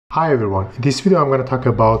Hi everyone, in this video I'm going to talk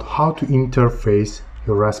about how to interface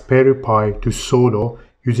your Raspberry Pi to Solo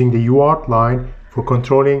using the UART line for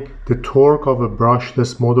controlling the torque of a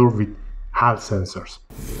brushless motor with Hall sensors.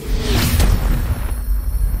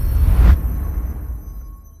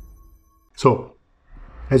 So,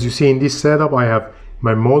 as you see in this setup, I have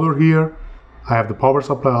my motor here. I have the power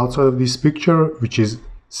supply outside of this picture, which is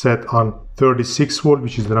set on 36 volt,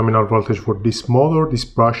 which is the nominal voltage for this motor, this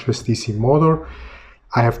brushless DC motor.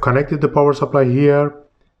 I have connected the power supply here.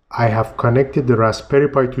 I have connected the Raspberry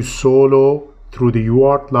Pi to Solo through the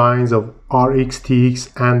UART lines of RX,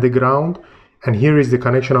 TX and the ground. And here is the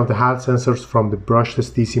connection of the Hall sensors from the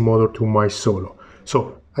brushless DC motor to my Solo.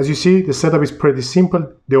 So as you see, the setup is pretty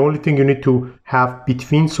simple. The only thing you need to have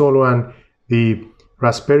between Solo and the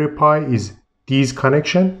Raspberry Pi is these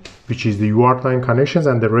connection, which is the UART line connections,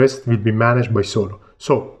 and the rest will be managed by Solo.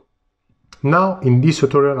 So now in this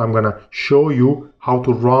tutorial, I'm going to show you how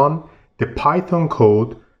to run the Python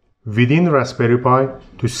code within Raspberry Pi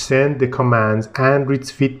to send the commands and read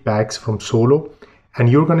feedbacks from Solo. And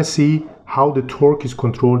you're going to see how the torque is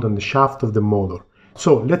controlled on the shaft of the motor.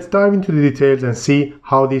 So let's dive into the details and see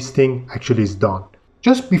how this thing actually is done.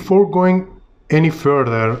 Just before going any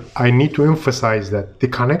further, I need to emphasize that the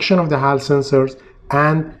connection of the Hall sensors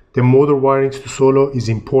and the motor wirings to Solo is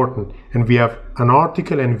important, and we have an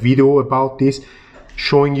article and video about this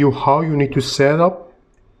showing you how you need to set up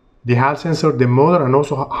the Hall sensor, the motor, and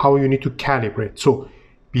also how you need to calibrate. So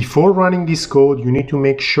before running this code, you need to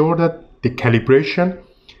make sure that the calibration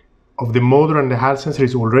of the motor and the Hall sensor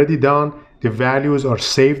is already done. The values are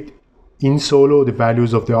saved in Solo, the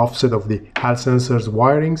values of the offset of the Hall sensors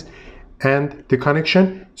wirings and the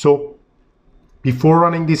connection. So before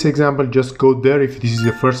running this example, just go there. If this is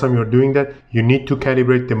the first time you're doing that, you need to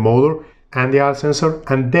calibrate the motor and the Hall sensor,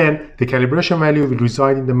 and then the calibration value will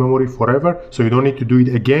reside in the memory forever, so you don't need to do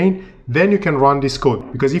it again. Then you can run this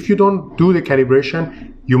code, because if you don't do the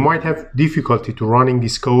calibration, you might have difficulty to running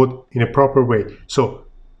this code in a proper way. So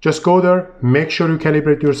just go there, make sure you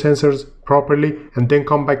calibrate your sensors properly, and then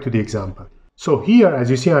come back to the example. So here, as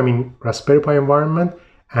you see, I'm in Raspberry Pi environment,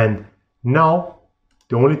 and now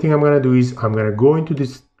the only thing I'm going to do is I'm going to go into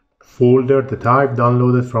this folder that I've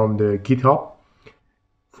downloaded from the GitHub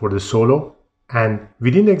for the Solo. And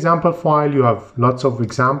within the example file, you have lots of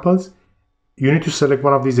examples. You need to select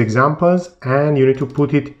one of these examples and you need to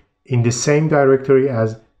put it in the same directory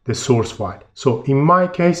as the source file. So in my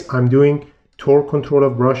case, I'm doing torque control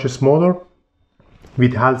of brushless motor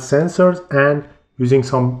with Hall sensors and using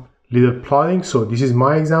some little plotting. So this is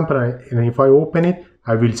my example, and if I open it,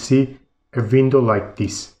 I will see a window like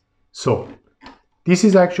this. So this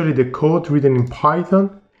is actually the code written in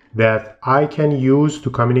Python that I can use to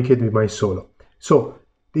communicate with my Solo. So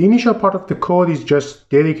the initial part of the code is just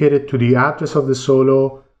dedicated to the address of the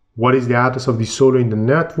Solo. What is the address of the Solo in the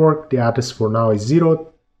network? The address for now is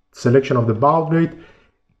 0. Selection of the baud rate,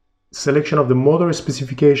 selection of the motor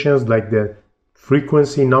specifications like the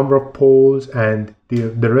frequency, number of poles, and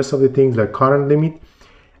the rest of the things like current limit.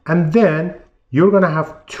 And then you're going to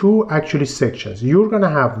have two actually sections. You're going to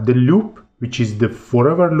have the loop, which is the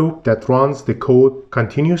forever loop that runs the code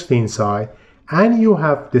continuously inside. And you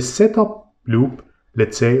have the setup loop,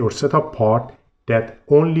 let's say, or setup part that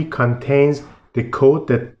only contains the code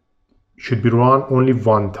that should be run only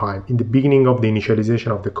one time in the beginning of the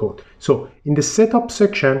initialization of the code. So in the setup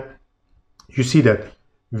section, you see that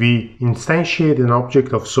we instantiate an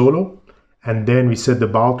object of Solo, and then we set the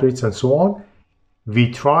baud rates and so on. We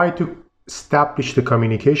try to establish the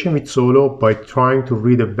communication with Solo by trying to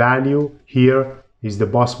read a value. Here is the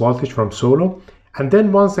bus voltage from Solo. And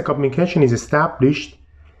then once the communication is established,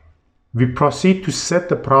 we proceed to set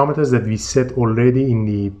the parameters that we set already in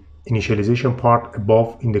the initialization part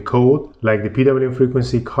above in the code, like the PWM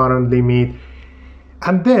frequency, current limit.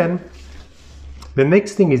 And then the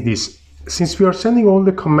next thing is this. Since we are sending all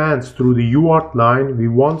the commands through the UART line, we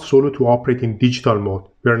want Solo to operate in digital mode.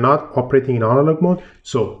 We are not operating in analog mode,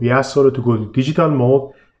 so we ask Solo to go to digital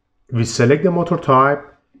mode. We select the motor type,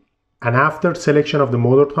 and after selection of the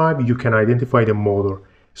motor type, you can identify the motor.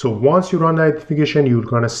 So once you run the identification, you're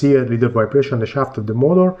going to see a little vibration on the shaft of the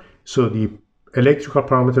motor. So the electrical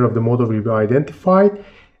parameter of the motor will be identified.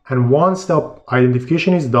 And once the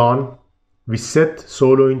identification is done, we set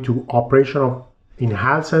Solo into operation in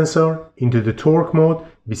Hall sensor, into the torque mode.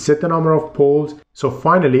 We set the number of poles. So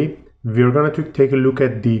finally, we're going to take a look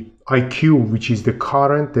at the IQ, which is the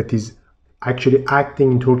current that is actually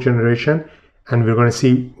acting in torque generation. And we're going to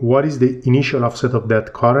see what is the initial offset of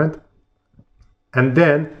that current. And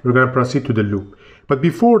then we're going to proceed to the loop. But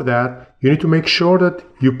before that, you need to make sure that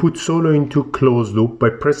you put Solo into closed loop by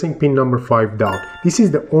pressing pin number 5 down. This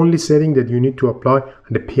is the only setting that you need to apply on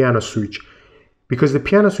the piano switch. Because the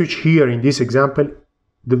piano switch here in this example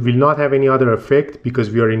will not have any other effect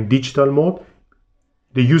because we are in digital mode.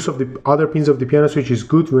 The use of the other pins of the piano switch is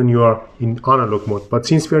good when you are in analog mode. But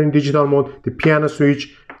since we are in digital mode, the piano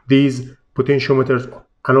switch, these potentiometers,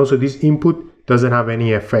 and also this input doesn't have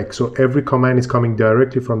any effect. So every command is coming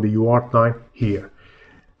directly from the UART line here.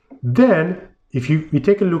 Then, if we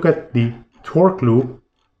take a look at the torque loop,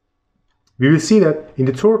 we will see that in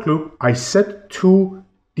the torque loop, I set 2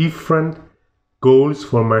 different goals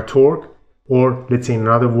for my torque, or let's say in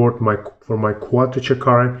another word, for my quadrature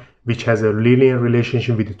current, which has a linear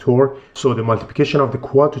relationship with the torque. So the multiplication of the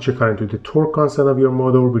quadrature current to the torque constant of your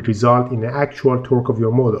motor will result in the actual torque of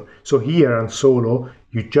your motor. So here on Solo,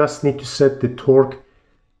 you just need to set the torque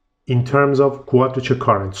in terms of quadrature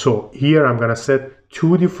current. So here I'm gonna set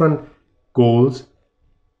 2 different goals.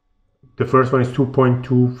 The first one is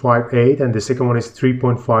 2.258 and the second one is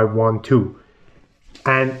 3.512.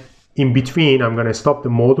 And in between, I'm gonna stop the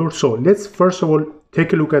motor. So let's first of all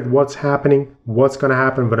take a look at what's happening, what's gonna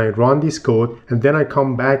happen when I run this code, and then I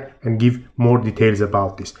come back and give more details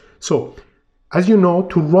about this. So as you know,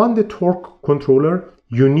 to run the torque controller,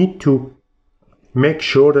 you need to make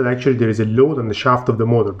sure that actually there is a load on the shaft of the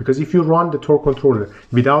motor, because if you run the torque controller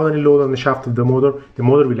without any load on the shaft of the motor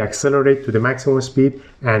will accelerate to the maximum speed,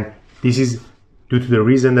 and this is due to the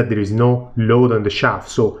reason that there is no load on the shaft.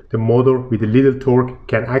 So the motor with a little torque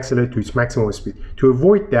can accelerate to its maximum speed. To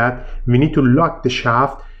avoid that, we need to lock the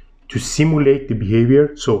shaft to simulate the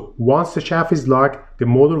behavior. So once the shaft is locked, the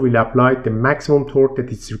motor will apply the maximum torque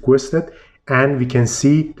that is requested, and we can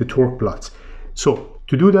see the torque plots. So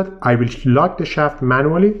to do that, I will lock the shaft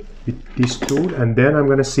manually with this tool, and then I'm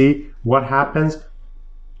gonna see what happens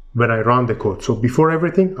when I run the code. So before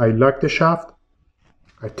everything, I lock the shaft,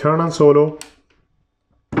 I turn on Solo,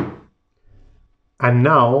 and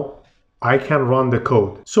now I can run the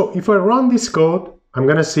code. So if I run this code, I'm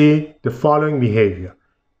gonna see the following behavior.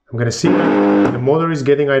 I'm gonna see that the motor is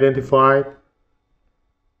getting identified,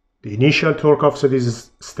 the initial torque offset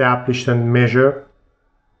is established and measured,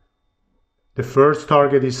 the first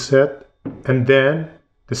target is set, and then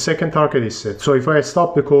the second target is set. So if I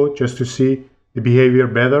stop the code just to see the behavior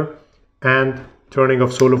better, and turning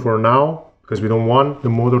off Solo for now, because we don't want the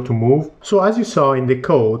motor to move. So as you saw in the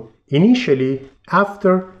code, initially,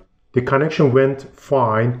 after the connection went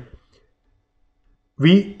fine,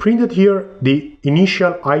 we printed here the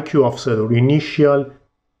initial IQ offset, or initial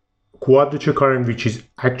quadrature current, which is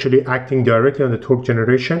actually acting directly on the torque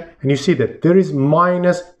generation. And you see that there is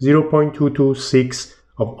minus 0.226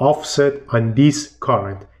 of offset on this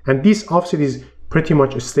current. And this offset is pretty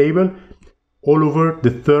much stable all over the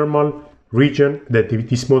thermal region that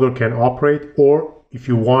this motor can operate. Or if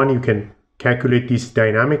you want, you can calculate this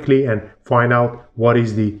dynamically and find out what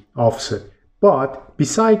is the offset. But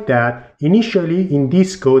beside that, initially in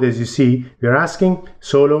this code, as you see, we are asking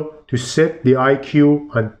Solo to set the IQ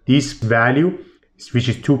on this value, which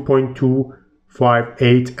is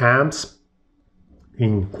 2.258 amps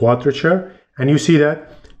in quadrature. And you see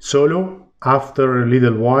that Solo, after a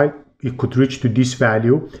little while, it could reach to this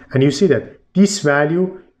value. And you see that this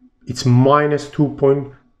value, it's minus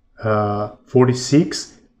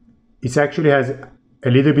 2.46. It actually has a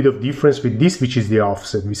little bit of difference with this, which is the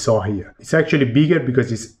offset we saw here. It's actually bigger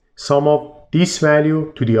because it's sum of this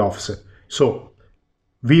value to the offset. So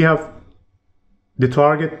we have the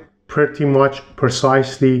target pretty much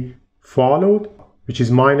precisely followed, which is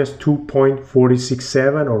minus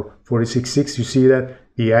 2.467 or 466. You see that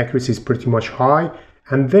the accuracy is pretty much high.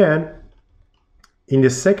 And then in the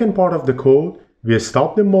second part of the code, we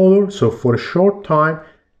stop the motor. So for a short time,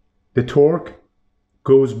 the torque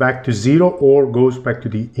goes back to 0 or goes back to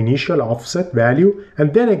the initial offset value,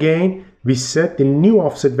 and then again we set the new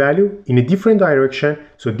offset value in a different direction.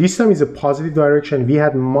 So this time is a positive direction. We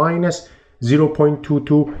had minus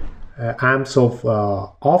 0.22 amps of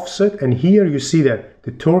offset, and here you see that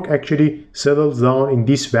the torque actually settles down in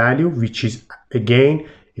this value, which is again,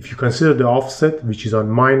 if you consider the offset, which is on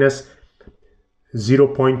minus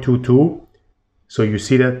 0.22, so you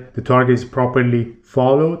see that the target is properly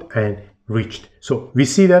followed and reached. So we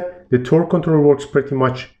see that the torque controller works pretty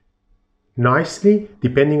much nicely.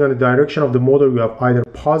 Depending on the direction of the motor, you have either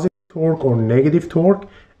positive torque or negative torque,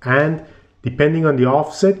 and depending on the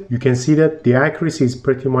offset, you can see that the accuracy is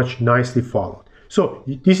pretty much nicely followed. So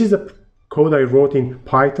this is the code I wrote in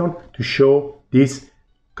Python to show this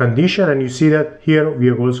condition, and you see that here we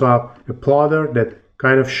also have a plotter that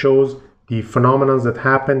kind of shows the phenomena that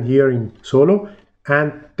happened here in Solo,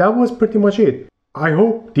 and that was pretty much it. I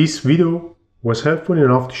hope this video was helpful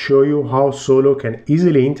enough to show you how Solo can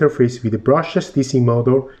easily interface with the brushless DC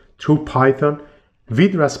motor through Python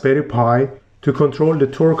with Raspberry Pi to control the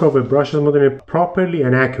torque of a brushless motor properly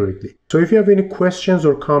and accurately. So if you have any questions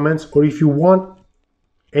or comments, or if you want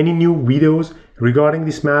any new videos regarding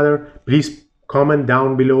this matter, please comment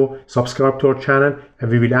down below, subscribe to our channel,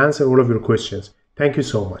 and we will answer all of your questions. Thank you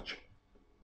so much.